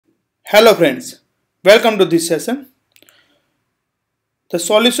Hello friends, welcome to this session. The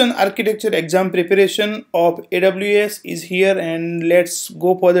solution architecture exam preparation of AWS is here, and let's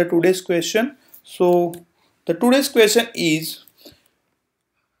go for the today's question. So the today's question is: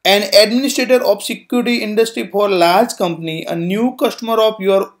 an administrator of security industry for large company, a new customer of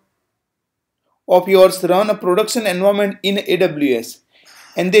yours run a production environment in AWS,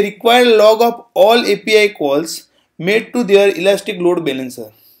 and they require log of all API calls made to their elastic load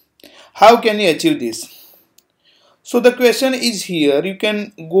balancer. How can you achieve this? So the question is here, you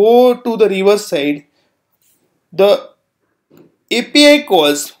can go to the reverse side. The API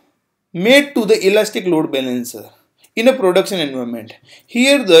calls made to the elastic load balancer in a production environment.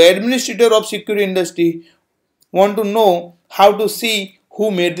 Here the administrator of security industry want to know how to see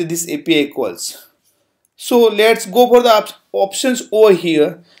who made this API calls. So let's go for the options over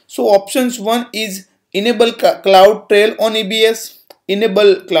here. So options 1 is enable cloud trail on EBS,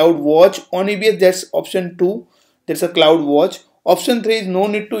 enable cloud watch on EBS, that's option 2. That's a cloud watch. Option 3 is no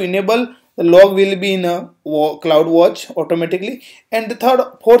need to enable, the log will be in a cloud watch automatically. And the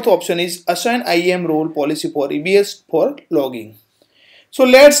fourth option is assign IAM role policy for EBS for logging. So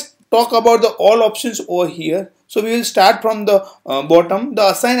let's talk about the all options over here. So we will start from the bottom.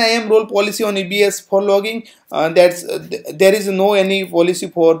 The assign IAM role policy on EBS for logging, there is no any policy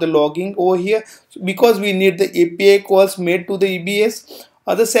for the logging over here because we need the API calls made to the EBS.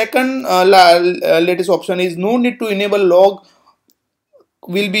 The second latest option is no need to enable log,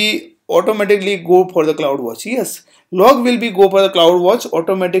 will be automatically go for the cloud watch. Yes, log will be go for the cloud watch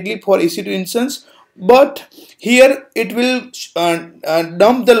automatically for EC2 instance, but here it will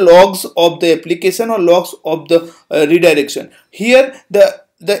dump the logs of the application or logs of the redirection. Here the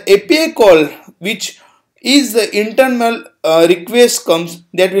API call which is the internal request comes,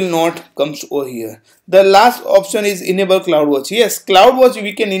 that will not comes over here. The last option is enable CloudWatch. Yes, CloudWatch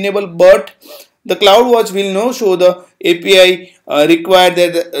we can enable, but the CloudWatch will now show the API required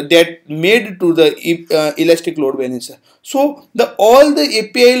that made to the elastic load balancer. So all the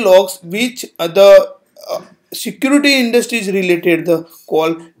API logs which the security industries related the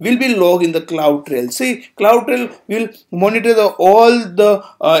call will be logged in the cloud trail. See, cloud trail will monitor all the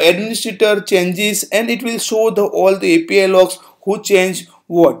administrator changes, and it will show all the API logs who change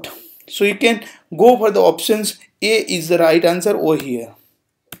what. So you can go for the options. A is the right answer over here.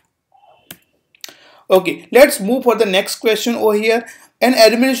 Okay, let's move for the next question over here. An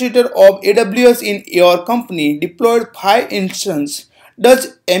administrator of AWS in your company deployed 5 instances.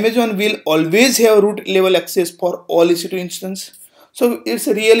 Does Amazon will always have root level access for all EC2 instances? So it's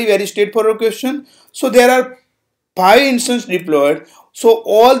a really very straightforward question. So there are 5 instances deployed. So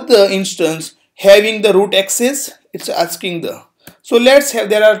all the instances having the root access, it's asking the. So let's have,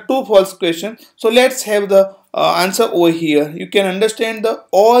 there are 2 false questions. So let's have the answer over here. You can understand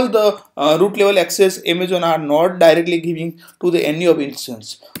all the root level access Amazon are not directly giving to the any of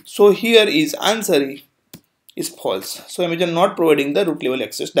instance. So here is answer is false. So Amazon not providing the root level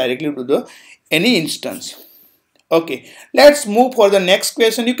access directly to the any instance. Okay, let's move for the next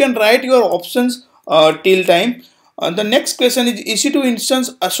question. You can write your options till time. The next question is EC2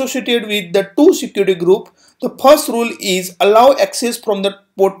 instance associated with the 2 security group. The first rule is allow access from the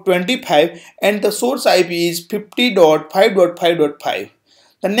port 25 and the source IP is 50.5.5.5.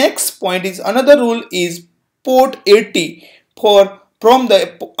 The next point is another rule is port 80 from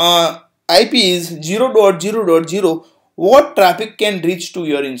the IP is 0.0.0. What traffic can reach to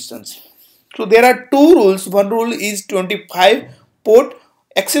your instance? So there are 2 rules. One rule is 25 port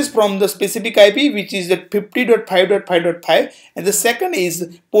access from the specific IP, which is the 50.5.5.5, and the second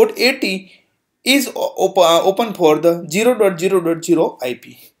is port 80 is open for the 0.0.0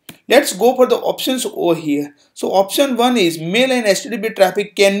 IP. Let's go for the options over here. So option 1 is mail and HTTP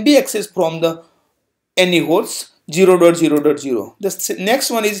traffic can be accessed from the any host 0.0.0. The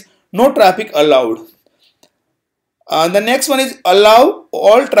next one is no traffic allowed. The next one is allow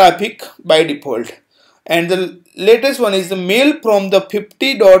all traffic by default. And the latest one is the mail from the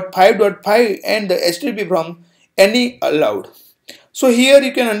 50.5.5 and the HTTP from any allowed. So here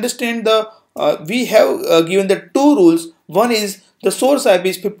you can understand we have given the 2 rules. One is the source IP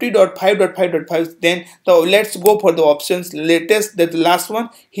is 50.5.5.5. Then let's go for the options. Latest, that the last one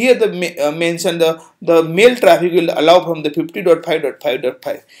here the mention the mail traffic will allow from the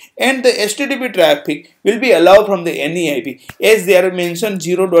 50.5.5.5 and the HTTP traffic will be allowed from the any IP as they are mentioned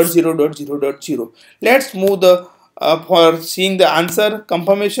 0.0.0.0. Let's move for seeing the answer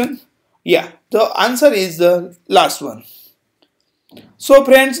confirmation. Yeah, the answer is the last one. So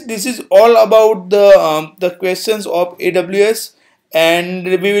friends, this is all about the questions of AWS, and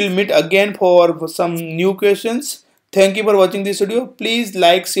we will meet again for some new questions. Thank you for watching this video. Please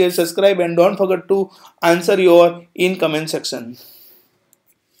like, share, subscribe, and don't forget to answer your in comment section.